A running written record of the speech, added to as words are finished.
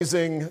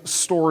Amazing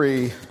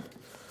story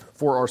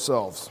for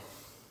ourselves.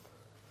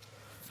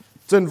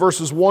 It's in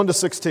verses 1 to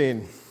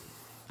 16.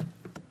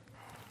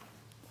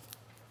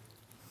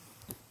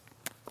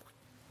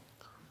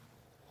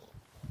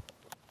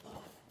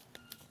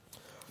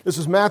 This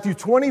is Matthew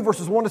 20,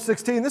 verses 1 to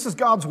 16. This is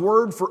God's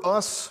word for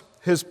us,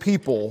 his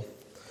people,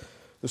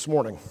 this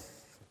morning.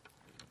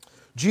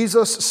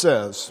 Jesus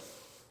says,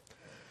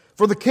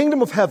 "For the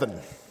kingdom of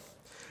heaven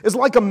is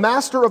like a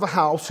master of a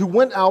house who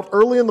went out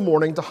early in the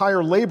morning to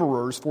hire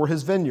laborers for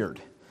his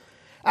vineyard.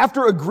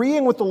 After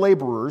agreeing with the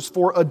laborers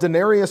for a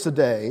denarius a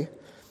day,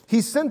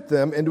 he sent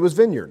them into his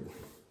vineyard.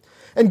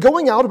 And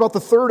going out about the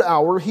third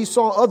hour, he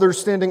saw others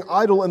standing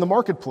idle in the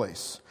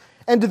marketplace.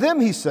 And to them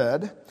he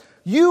said,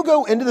 'You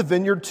go into the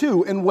vineyard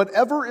too, and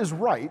whatever is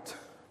right,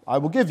 I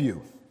will give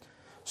you.'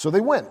 So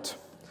they went.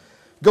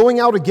 Going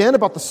out again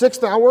about the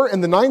 6th hour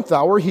and the 9th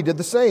hour, he did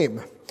the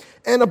same.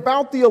 And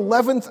about the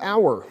 11th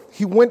hour,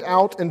 he went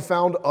out and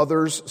found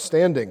others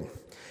standing.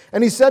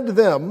 And he said to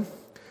them,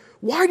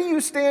 'Why do you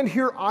stand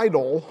here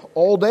idle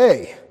all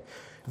day?'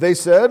 They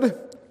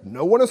said,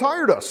 'No one has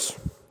hired us.'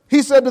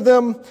 He said to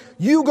them,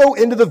 'You go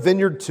into the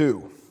vineyard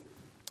too.'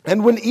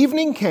 And when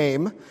evening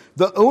came,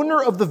 the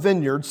owner of the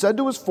vineyard said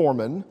to his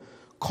foreman,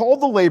 'Call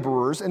the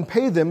laborers and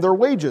pay them their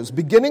wages,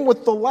 beginning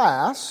with the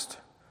last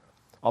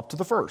up to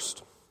the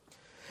first.'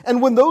 And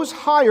when those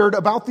hired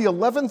about the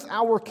 11th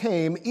hour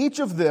came, each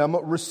of them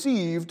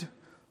received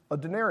a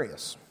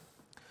denarius.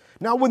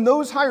 Now when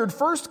those hired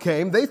first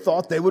came, they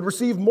thought they would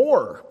receive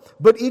more,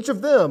 but each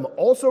of them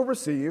also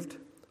received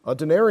a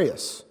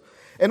denarius.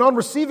 And on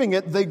receiving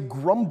it, they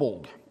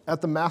grumbled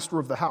at the master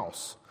of the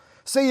house,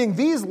 saying,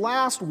 'These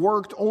last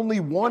worked only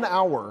 1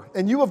 hour,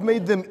 and you have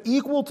made them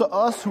equal to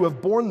us who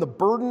have borne the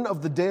burden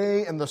of the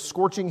day and the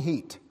scorching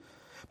heat.'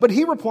 But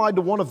he replied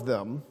to one of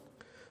them,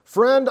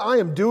 'Friend, I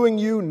am doing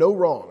you no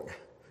wrong.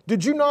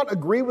 Did you not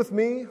agree with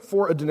me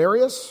for a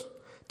denarius?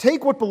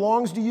 Take what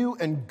belongs to you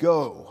and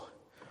go.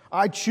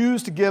 I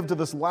choose to give to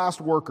this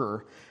last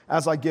worker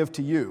as I give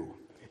to you.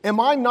 Am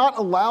I not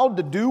allowed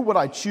to do what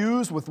I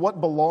choose with what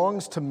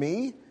belongs to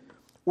me?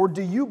 Or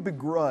do you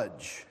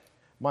begrudge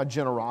my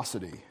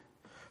generosity?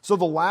 So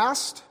the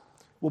last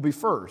will be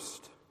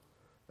first,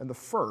 and the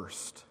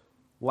first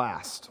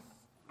last.'"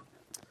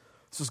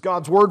 This is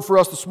God's word for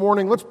us this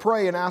morning. Let's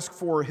pray and ask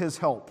for his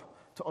help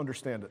to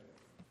understand it.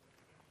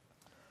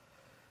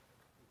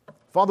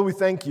 Father, we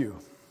thank you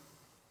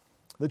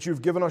that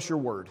you've given us your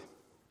word.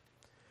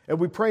 And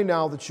we pray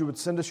now that you would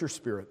send us your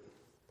Spirit,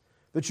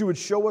 that you would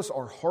show us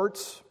our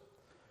hearts,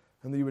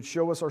 and that you would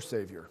show us our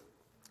Savior.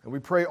 And we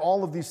pray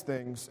all of these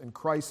things in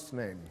Christ's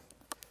name.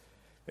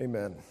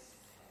 Amen.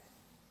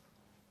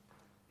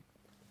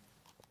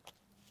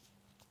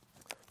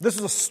 This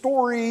is a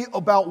story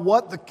about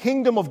what the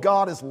kingdom of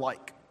God is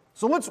like.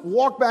 So let's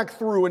walk back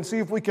through and see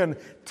if we can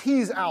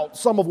tease out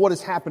some of what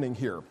is happening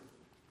here.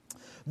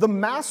 The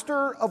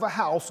master of a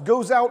house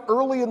goes out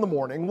early in the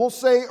morning, we'll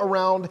say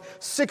around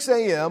 6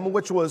 a.m.,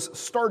 which was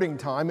starting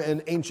time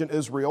in ancient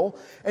Israel,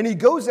 and he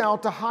goes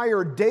out to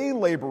hire day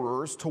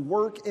laborers to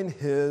work in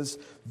his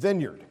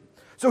vineyard.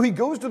 So he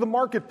goes to the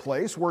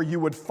marketplace where you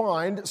would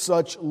find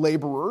such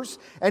laborers,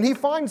 and he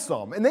finds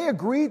some, and they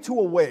agree to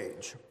a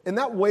wage, and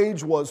that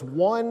wage was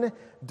 1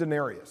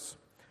 denarius.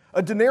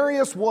 A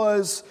denarius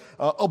was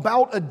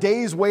about a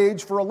day's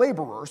wage for a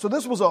laborer. So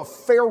this was a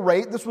fair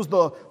rate. This was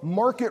the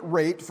market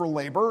rate for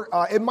labor.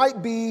 It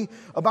might be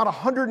about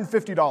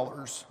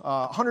 $150,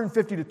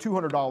 $150 to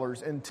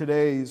 $200 in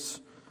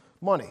today's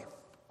money.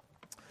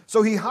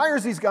 So he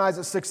hires these guys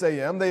at 6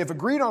 a.m. They have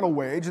agreed on a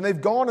wage, and they've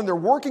gone and they're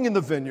working in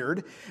the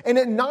vineyard. And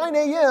at 9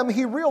 a.m.,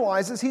 he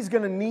realizes he's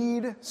going to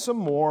need some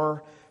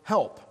more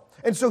help.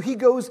 And so he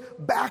goes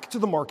back to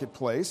the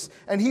marketplace,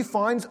 and he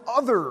finds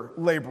other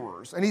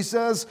laborers. And he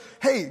says,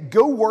 "Hey,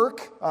 go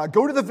work,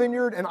 go to the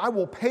vineyard, and I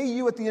will pay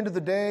you at the end of the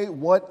day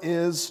what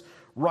is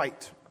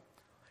right."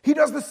 He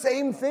does the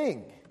same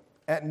thing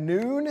at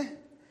noon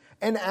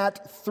and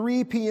at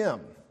 3 p.m.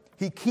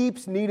 He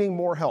keeps needing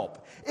more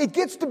help. It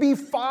gets to be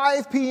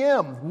 5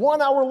 p.m., 1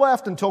 hour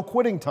left until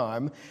quitting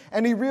time,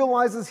 and he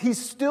realizes he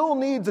still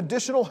needs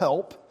additional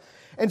help.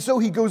 And so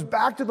he goes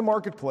back to the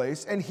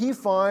marketplace and he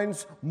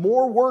finds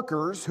more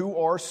workers who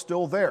are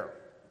still there.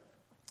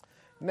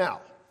 Now,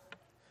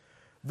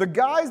 the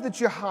guys that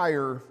you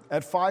hire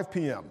at 5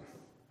 p.m.,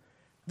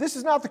 this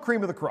is not the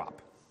cream of the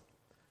crop.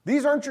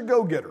 These aren't your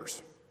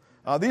go-getters.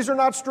 These are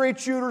not straight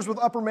shooters with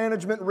upper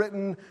management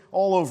written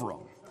all over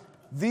them.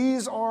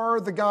 These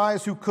are the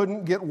guys who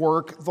couldn't get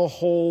work the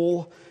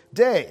whole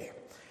day.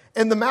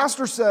 And the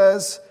master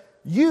says,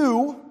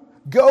 "You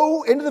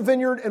go into the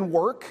vineyard and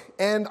work,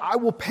 and I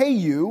will pay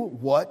you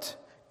what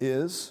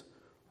is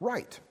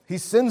right." He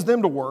sends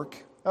them to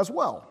work as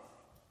well.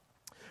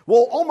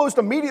 Well, almost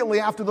immediately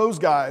after those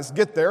guys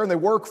get there and they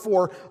work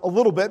for a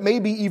little bit,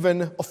 maybe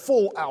even a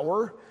full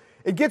hour,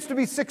 it gets to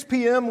be 6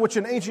 p.m., which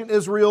in ancient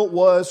Israel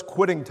was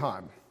quitting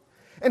time.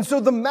 And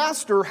so the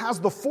master has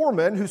the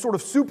foreman who sort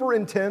of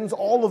superintends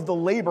all of the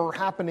labor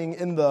happening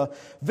in the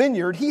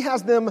vineyard. He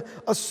has them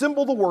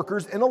assemble the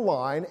workers in a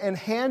line and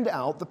hand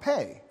out the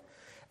pay.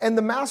 And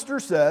the master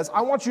says,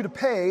 I want you to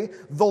pay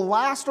the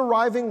last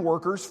arriving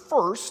workers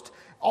first,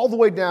 all the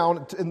way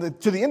down to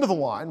the end of the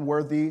line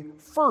where the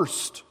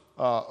first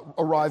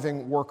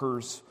arriving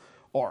workers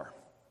are.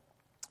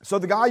 So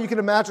the guy, you can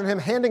imagine him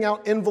handing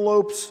out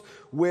envelopes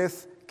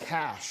with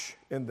cash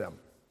in them.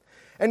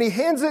 And he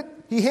hands an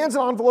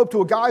envelope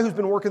to a guy who's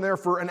been working there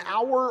for an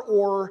hour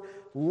or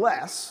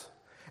less.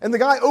 And the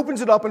guy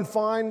opens it up and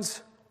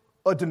finds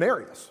a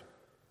denarius.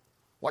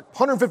 Like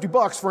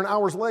 $150 for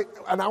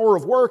an hour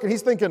of work. And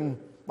he's thinking,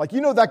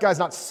 that guy's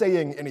not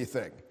saying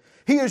anything.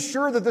 He is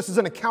sure that this is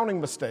an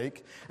accounting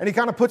mistake. And he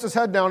kind of puts his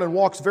head down and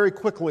walks very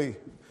quickly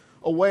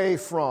away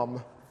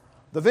from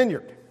the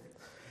vineyard.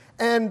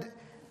 And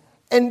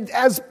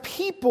as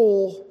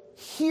people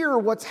hear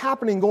what's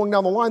happening going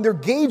down the line, they're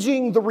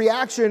gauging the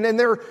reaction, and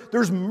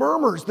there's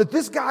murmurs that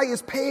this guy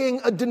is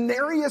paying a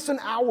denarius an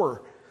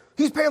hour.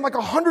 He's paying like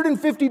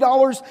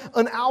 $150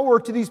 an hour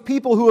to these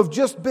people who have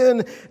just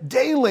been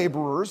day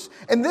laborers,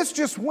 and this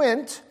just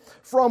went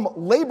from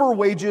labor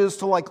wages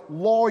to like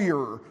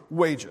lawyer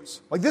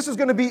wages. Like this is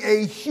going to be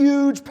a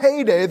huge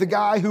payday, the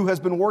guy who has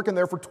been working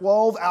there for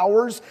 12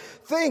 hours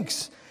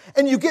thinks.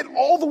 And you get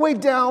all the way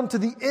down to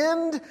the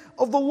end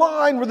of the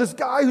line where this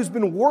guy who's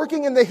been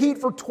working in the heat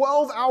for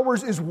 12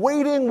 hours is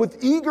waiting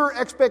with eager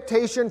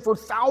expectation for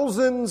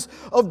thousands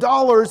of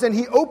dollars. And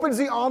he opens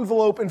the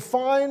envelope and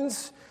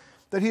finds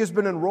that he has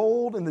been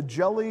enrolled in the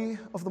Jelly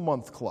of the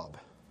Month Club.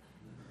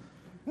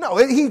 No,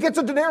 he gets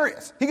a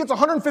denarius. He gets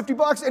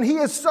 $150, and he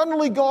has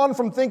suddenly gone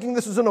from thinking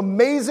this is an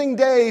amazing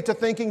day to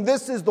thinking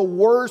this is the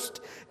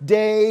worst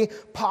day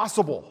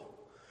possible.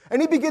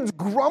 And he begins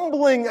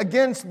grumbling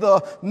against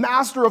the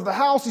master of the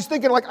house. He's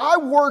thinking I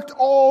worked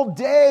all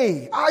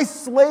day. I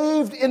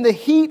slaved in the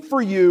heat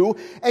for you,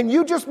 and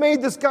you just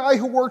made this guy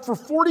who worked for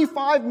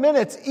 45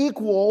 minutes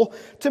equal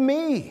to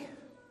me.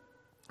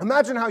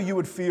 Imagine how you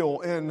would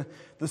feel in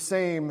the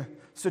same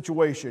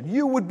situation.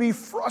 You would be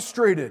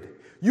frustrated.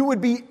 You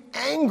would be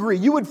angry.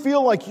 You would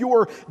feel like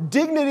your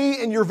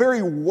dignity and your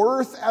very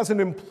worth as an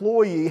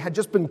employee had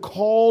just been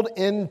called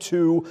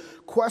into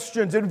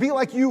questions. It would be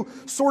like you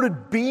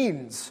sorted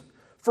beans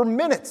for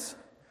minutes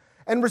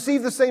and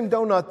received the same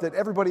donut that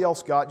everybody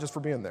else got just for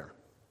being there.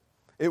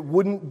 It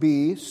wouldn't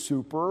be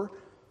super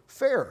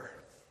fair.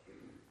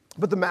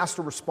 But the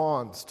master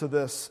responds to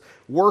this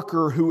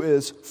worker who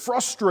is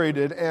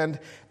frustrated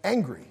and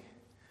angry.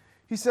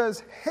 He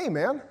says, hey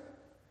man,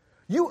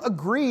 you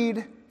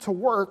agreed to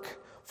work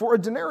for a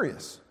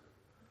denarius.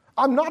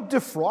 I'm not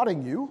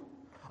defrauding you.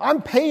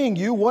 I'm paying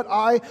you what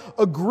I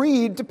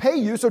agreed to pay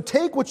you. So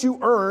take what you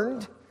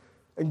earned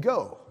and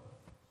go.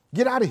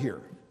 Get out of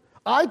here.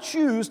 I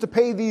choose to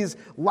pay these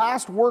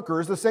last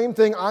workers the same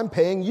thing I'm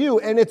paying you,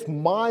 and it's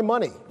my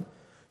money.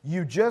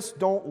 You just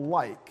don't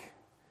like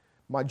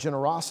my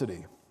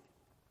generosity.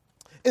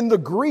 In the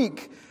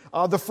Greek,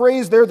 the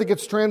phrase there that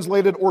gets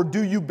translated, or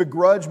do you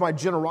begrudge my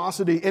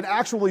generosity, it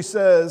actually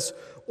says,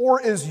 or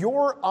is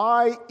your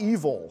eye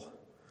evil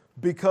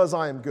because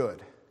I am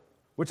good?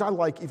 Which I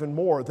like even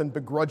more than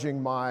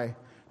begrudging my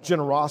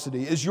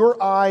generosity. Is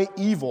your eye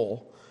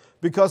evil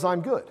because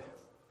I'm good?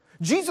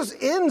 Jesus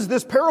ends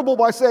this parable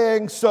by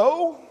saying,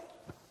 so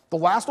the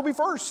last will be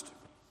first,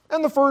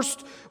 and the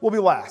first will be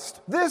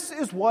last. This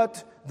is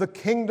what the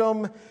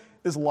kingdom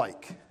is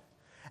like.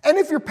 And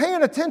if you're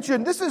paying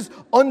attention, this is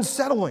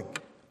unsettling.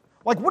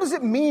 What does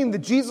it mean that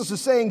Jesus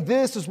is saying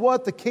this is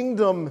what the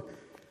kingdom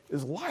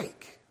is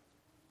like?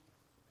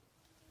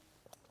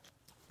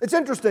 It's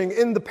interesting.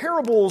 In the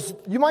parables,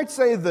 you might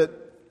say that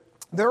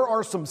there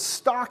are some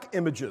stock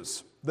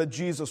images that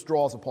Jesus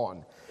draws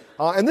upon.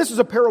 And this is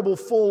a parable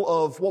full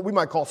of what we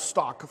might call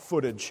stock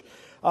footage.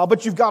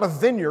 But you've got a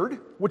vineyard,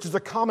 which is a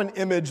common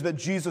image that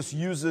Jesus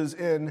uses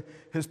in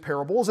his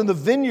parables. And the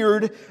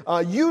vineyard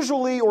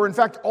usually, or in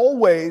fact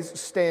always,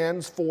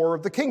 stands for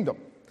the kingdom.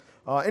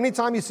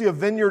 Anytime you see a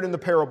vineyard in the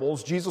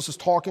parables, Jesus is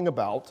talking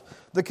about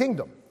the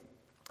kingdom.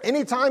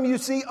 Anytime you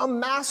see a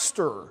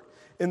master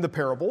in the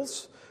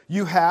parables,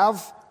 you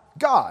have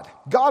God.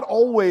 God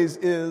always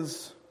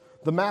is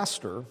the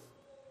master.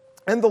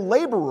 And the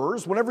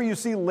laborers, whenever you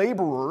see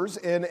laborers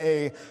in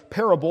a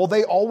parable,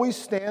 they always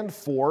stand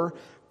for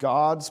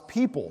God's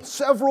people.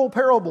 Several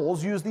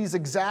parables use these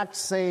exact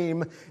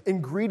same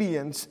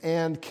ingredients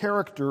and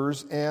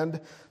characters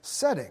and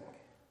setting.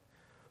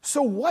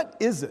 So what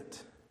is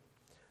it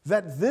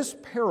that this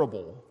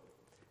parable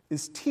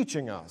is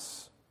teaching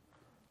us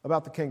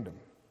about the kingdom?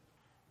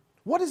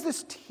 What is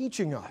this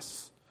teaching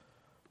us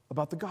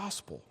about the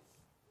gospel?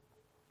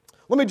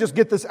 Let me just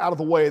get this out of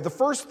the way. The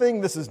first thing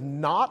this is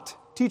not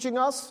teaching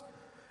us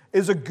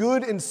is a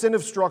good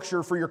incentive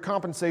structure for your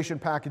compensation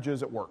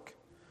packages at work.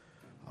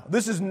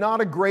 This is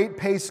not a great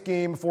pay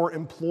scheme for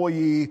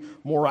employee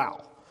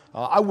morale.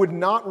 I would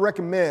not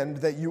recommend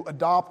that you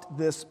adopt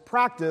this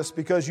practice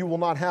because you will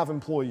not have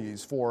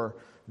employees for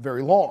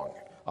very long.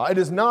 It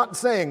is not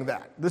saying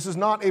that. This is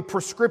not a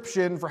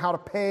prescription for how to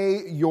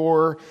pay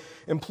your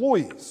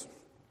employees.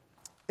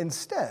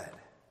 Instead,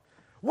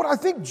 what I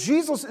think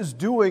Jesus is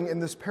doing in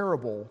this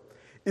parable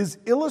is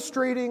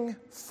illustrating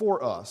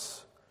for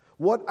us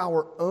what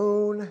our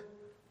own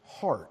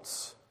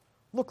hearts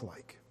look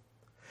like.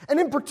 And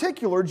in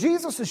particular,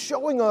 Jesus is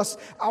showing us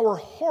our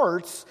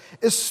hearts,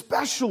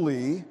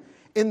 especially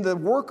in the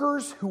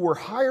workers who were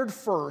hired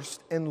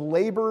first and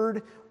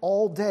labored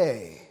all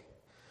day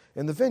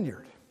in the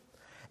vineyard.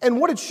 And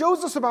what it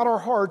shows us about our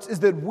hearts is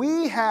that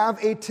we have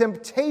a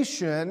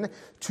temptation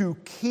to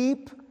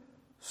keep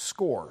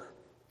score.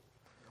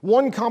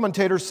 One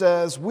commentator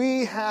says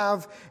we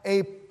have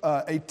a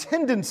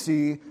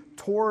tendency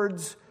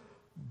towards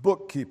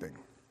bookkeeping,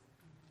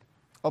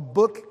 a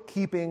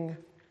bookkeeping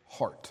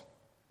heart.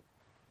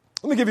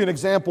 Let me give you an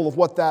example of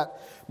what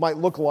that might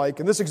look like.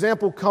 And this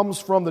example comes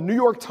from the New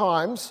York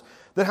Times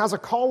that has a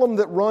column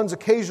that runs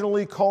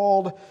occasionally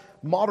called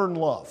Modern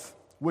Love,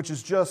 which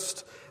is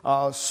just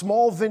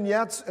small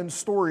vignettes and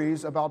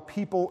stories about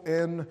people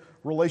in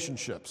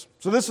relationships.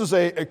 So this is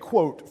a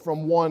quote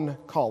from one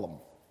column.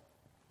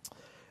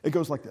 It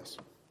goes like this.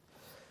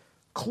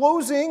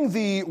 Closing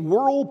the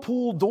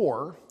whirlpool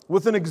door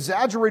with an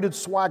exaggerated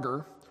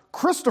swagger,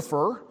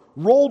 Christopher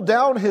rolled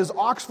down his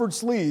Oxford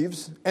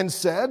sleeves and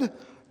said,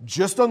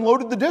 "Just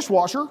unloaded the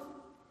dishwasher."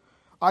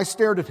 I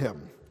stared at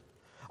him.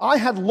 I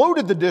had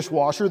loaded the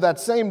dishwasher that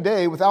same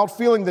day without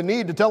feeling the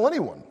need to tell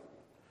anyone.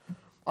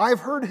 I've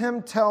heard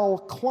him tell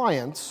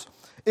clients,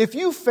 if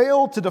you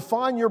fail to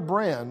define your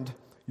brand,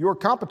 your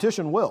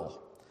competition will.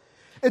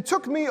 It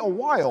took me a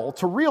while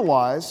to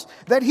realize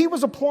that he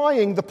was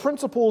applying the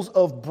principles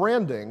of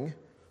branding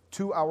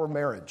to our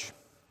marriage.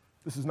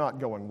 This is not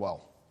going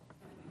well.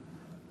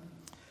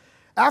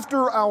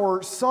 After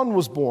our son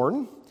was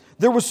born,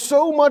 there was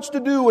so much to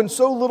do in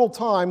so little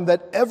time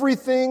that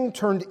everything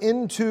turned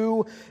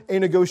into a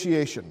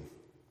negotiation.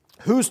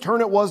 Whose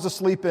turn it was to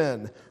sleep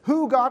in,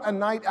 who got a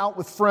night out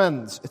with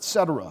friends,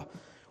 etc.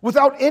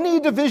 Without any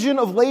division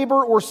of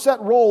labor or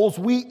set roles,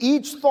 we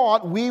each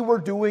thought we were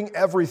doing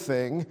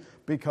everything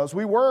because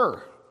we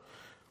were.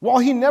 While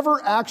he never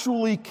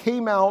actually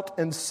came out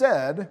and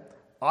said,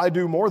 "I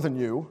do more than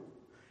you,"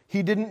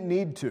 he didn't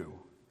need to.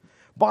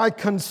 By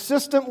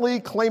consistently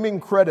claiming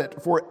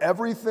credit for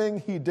everything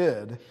he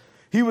did,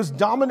 he was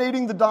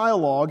dominating the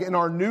dialogue in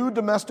our new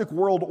domestic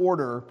world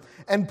order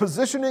and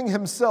positioning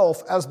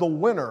himself as the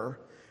winner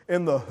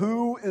in the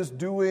who is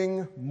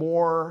doing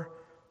more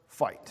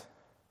fight.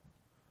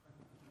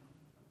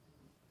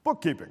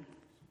 Bookkeeping,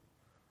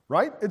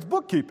 right? It's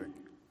bookkeeping.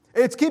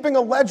 It's keeping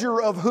a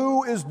ledger of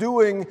who is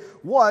doing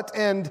what,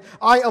 and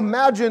I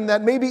imagine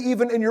that maybe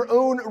even in your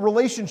own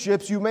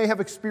relationships, you may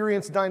have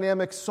experienced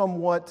dynamics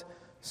somewhat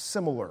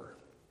similar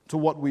to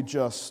what we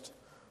just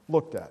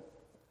looked at.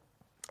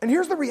 And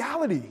here's the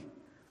reality.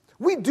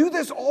 We do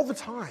this all the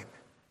time.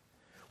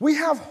 We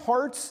have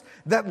hearts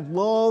that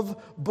love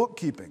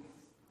bookkeeping.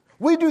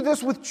 We do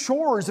this with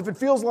chores if it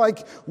feels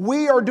like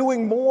we are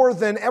doing more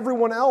than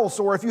everyone else.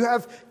 Or if you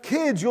have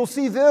kids, you'll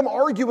see them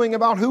arguing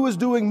about who is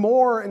doing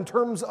more in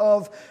terms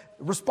of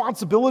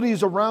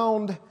responsibilities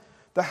around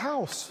the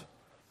house.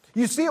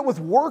 You see it with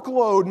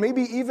workload,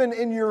 maybe even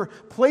in your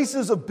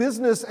places of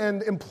business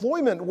and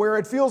employment where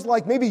it feels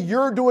like maybe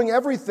you're doing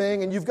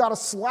everything and you've got a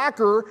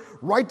slacker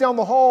right down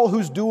the hall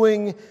who's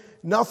doing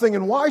nothing.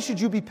 And why should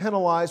you be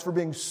penalized for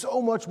being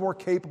so much more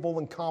capable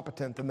and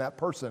competent than that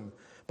person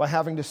by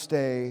having to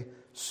stay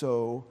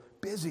so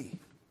busy?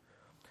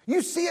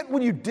 You see it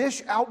when you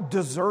dish out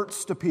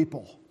desserts to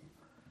people.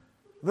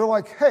 They're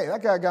like, "Hey,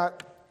 that guy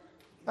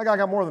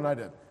got more than I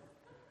did."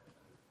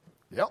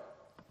 Yep.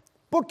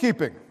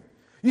 Bookkeeping.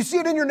 You see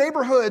it in your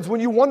neighborhoods when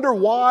you wonder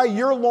why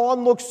your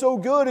lawn looks so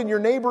good and your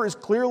neighbor is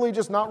clearly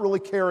just not really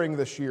caring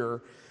this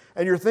year.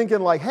 And you're thinking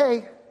like,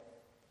 "Hey,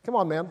 come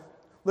on, man,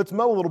 let's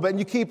mow a little bit." And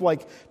you keep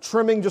like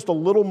trimming just a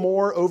little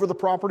more over the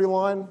property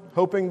line,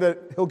 hoping that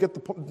he'll get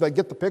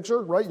the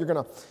picture, right?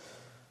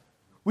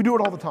 We do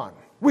it all the time.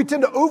 We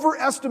tend to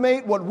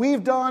overestimate what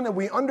we've done and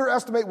we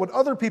underestimate what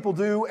other people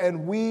do,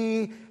 and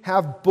we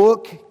have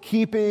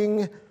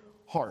bookkeeping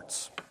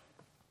hearts.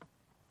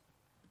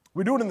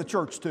 We do it in the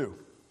church too.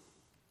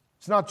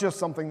 It's not just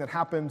something that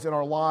happens in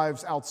our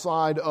lives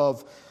outside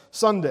of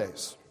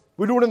Sundays.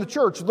 We do it in the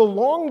church. The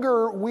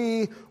longer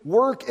we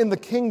work in the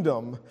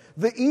kingdom,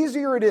 the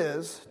easier it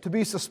is to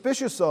be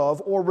suspicious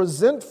of or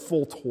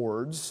resentful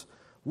towards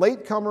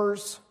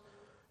latecomers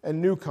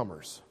and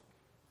newcomers.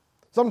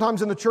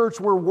 Sometimes in the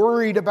church, we're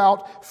worried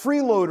about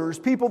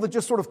freeloaders, people that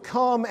just sort of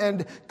come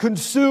and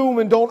consume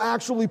and don't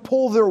actually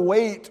pull their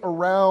weight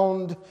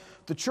around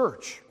the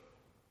church.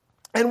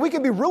 And we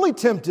can be really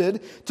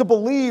tempted to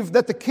believe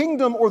that the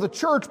kingdom or the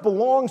church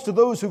belongs to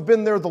those who've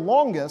been there the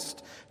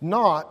longest,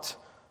 not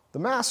the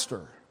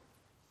master.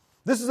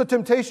 This is a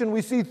temptation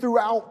we see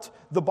throughout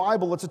the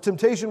Bible. It's a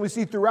temptation we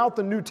see throughout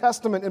the New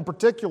Testament in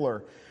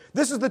particular.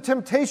 This is the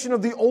temptation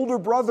of the older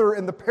brother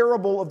in the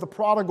parable of the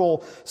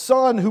prodigal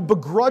son who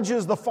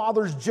begrudges the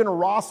father's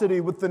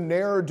generosity with the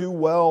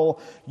ne'er-do-well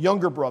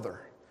younger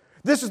brother.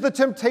 This is the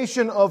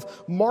temptation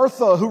of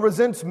Martha, who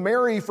resents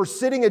Mary for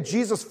sitting at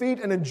Jesus' feet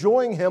and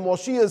enjoying him while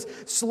she is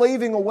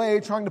slaving away,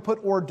 trying to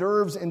put hors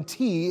d'oeuvres and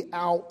tea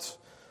out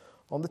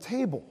on the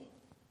table.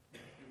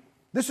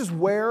 This is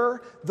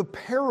where the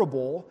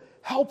parable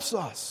helps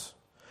us.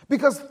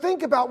 Because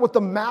think about what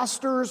the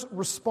master's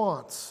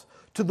response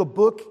to the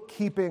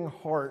bookkeeping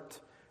heart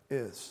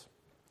is.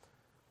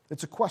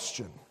 It's a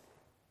question.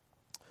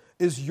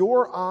 Is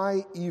your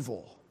eye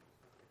evil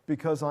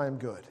because I am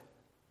good?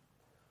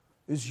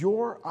 Is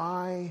your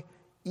eye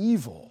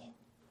evil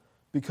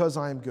because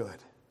I am good?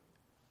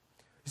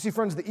 You see,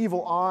 friends, the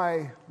evil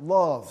eye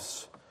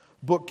loves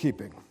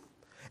bookkeeping.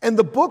 And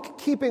the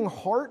bookkeeping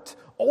heart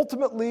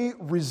ultimately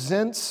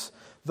resents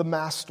the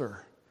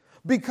master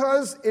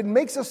because it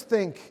makes us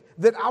think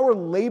that our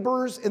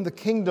labors in the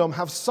kingdom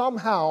have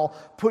somehow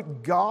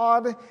put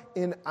God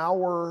in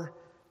our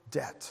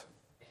debt.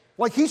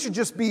 Like he should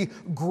just be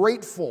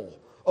grateful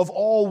of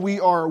all we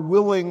are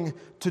willing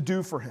to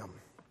do for him.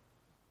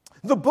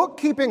 The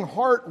bookkeeping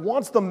heart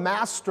wants the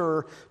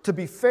master to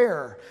be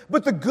fair.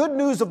 But the good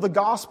news of the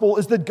gospel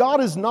is that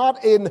God is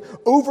not an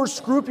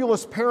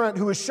over-scrupulous parent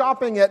who is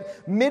shopping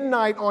at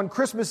midnight on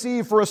Christmas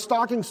Eve for a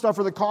stocking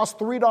stuffer that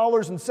costs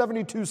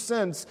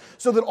 $3.72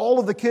 so that all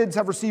of the kids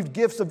have received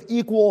gifts of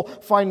equal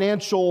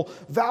financial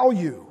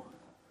value.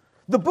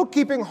 The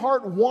bookkeeping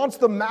heart wants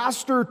the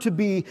master to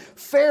be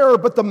fair,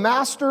 but the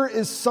master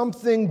is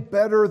something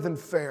better than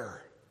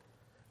fair.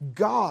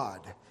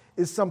 God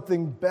is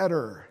something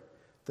better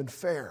than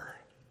fair.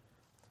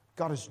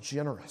 God is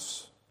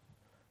generous.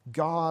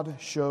 God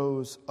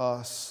shows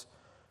us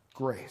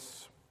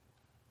grace.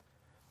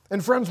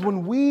 And friends,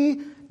 when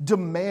we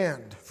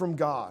demand from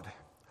God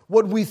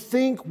what we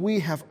think we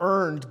have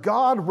earned,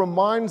 God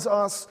reminds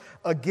us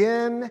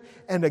again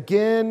and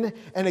again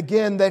and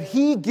again that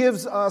he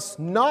gives us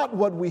not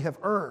what we have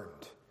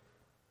earned,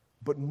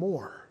 but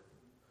more.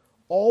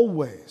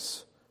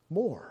 Always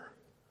more.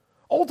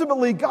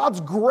 Ultimately, God's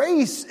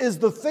grace is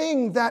the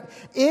thing that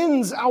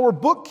ends our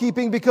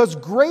bookkeeping because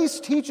grace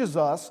teaches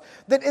us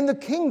that in the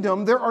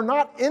kingdom there are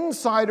not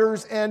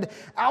insiders and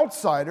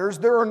outsiders.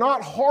 There are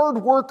not hard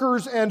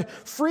workers and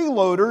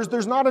freeloaders.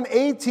 There's not an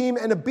A team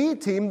and a B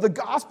team. The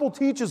gospel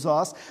teaches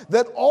us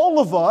that all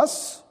of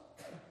us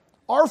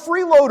are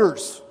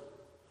freeloaders.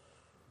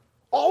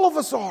 All of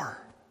us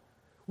are.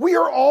 We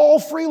are all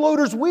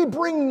freeloaders. We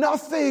bring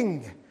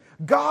nothing.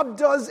 God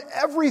does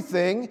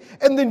everything,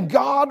 and then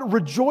God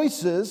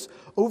rejoices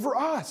over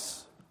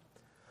us.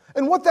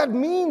 And what that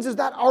means is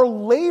that our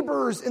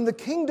labors in the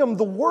kingdom,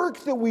 the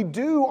work that we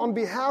do on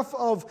behalf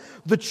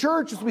of the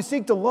church as we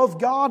seek to love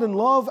God and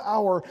love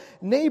our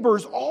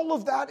neighbors, all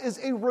of that is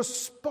a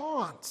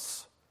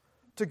response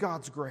to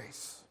God's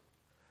grace,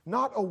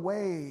 not a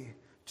way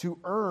to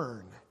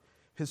earn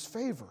his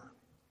favor.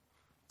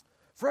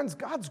 Friends,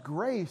 God's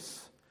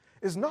grace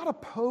is not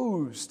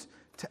opposed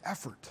to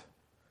effort.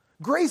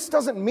 Grace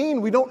doesn't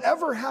mean we don't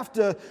ever have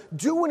to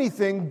do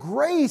anything.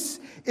 Grace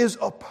is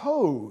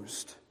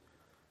opposed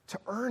to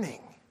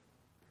earning.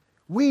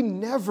 We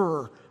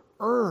never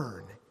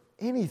earn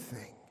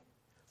anything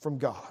from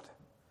God.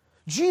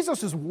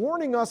 Jesus is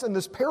warning us in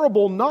this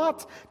parable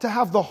not to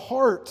have the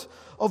heart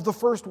of the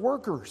first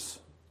workers.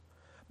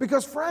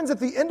 Because, friends, at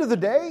the end of the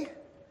day,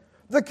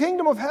 the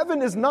kingdom of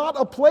heaven is not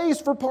a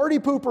place for party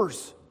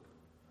poopers.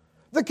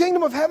 The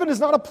kingdom of heaven is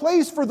not a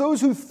place for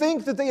those who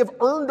think that they have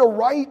earned a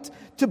right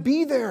to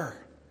be there.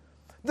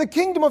 The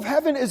kingdom of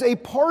heaven is a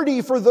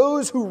party for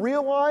those who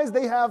realize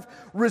they have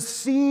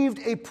received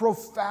a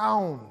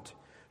profound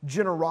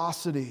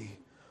generosity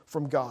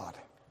from God.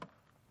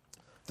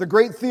 The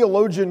great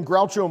theologian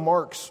Groucho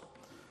Marx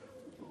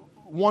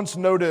once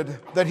noted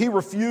that he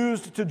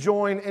refused to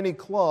join any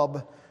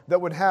club that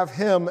would have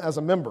him as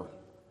a member.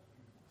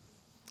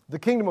 The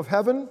kingdom of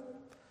heaven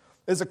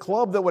is a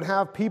club that would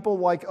have people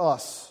like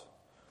us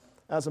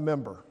as a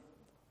member.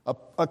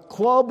 A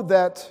club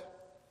that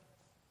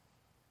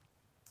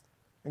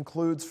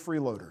includes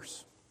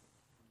freeloaders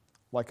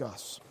like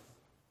us.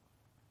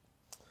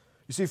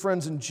 You see,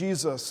 friends, in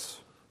Jesus,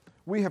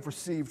 we have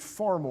received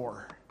far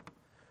more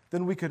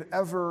than we could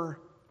ever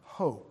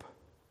hope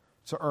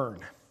to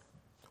earn.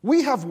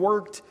 We have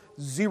worked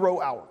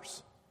 0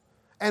 hours,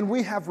 and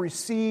we have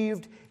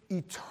received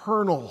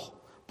eternal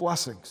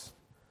blessings.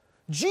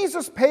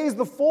 Jesus pays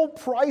the full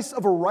price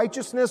of a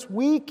righteousness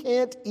we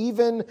can't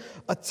even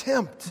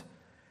attempt.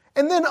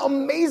 And then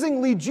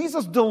amazingly,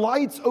 Jesus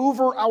delights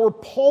over our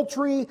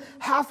paltry,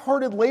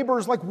 half-hearted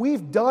labors like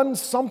we've done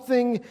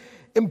something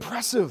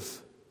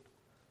impressive.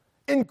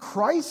 In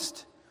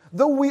Christ,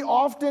 though we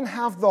often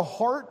have the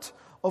heart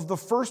of the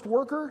first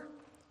worker,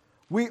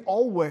 we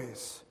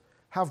always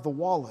have the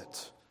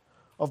wallet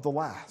of the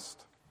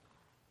last.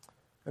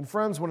 And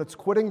friends, when it's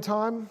quitting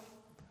time,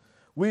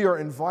 we are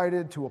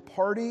invited to a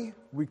party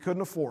we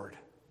couldn't afford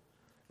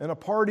and a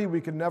party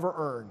we could never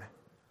earn.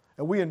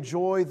 And we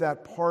enjoy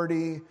that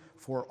party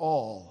for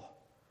all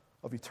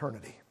of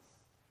eternity.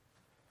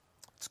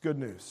 It's good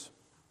news.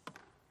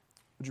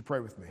 Would you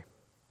pray with me?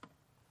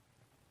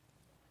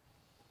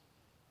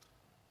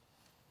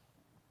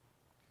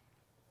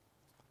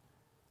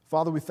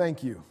 Father, we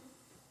thank you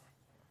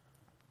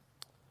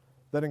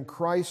that in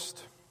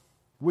Christ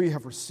we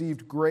have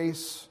received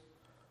grace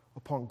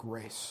upon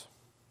grace.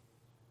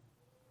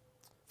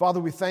 Father,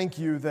 we thank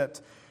you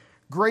that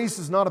Grace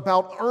is not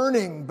about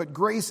earning, but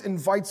grace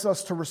invites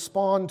us to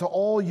respond to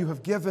all you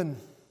have given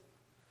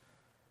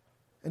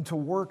and to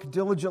work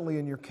diligently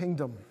in your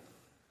kingdom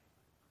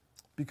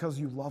because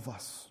you love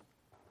us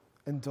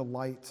and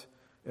delight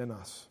in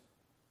us.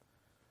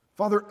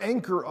 Father,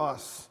 anchor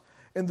us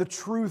in the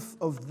truth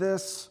of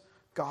this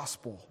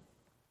gospel,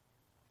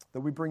 that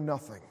we bring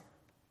nothing.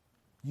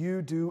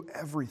 You do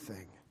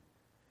everything,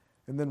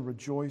 and then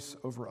rejoice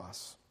over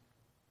us.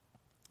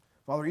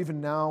 Father,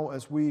 even now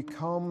as we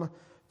come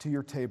to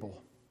your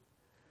table,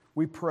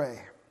 we pray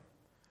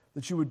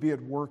that you would be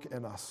at work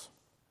in us,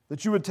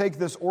 that you would take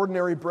this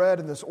ordinary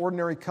bread and this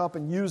ordinary cup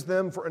and use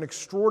them for an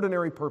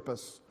extraordinary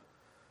purpose,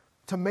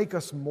 to make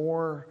us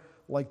more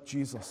like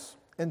Jesus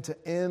and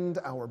to end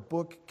our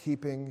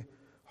bookkeeping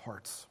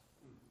hearts.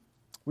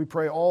 We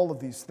pray all of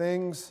these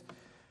things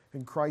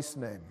in Christ's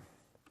name.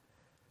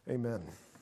 Amen.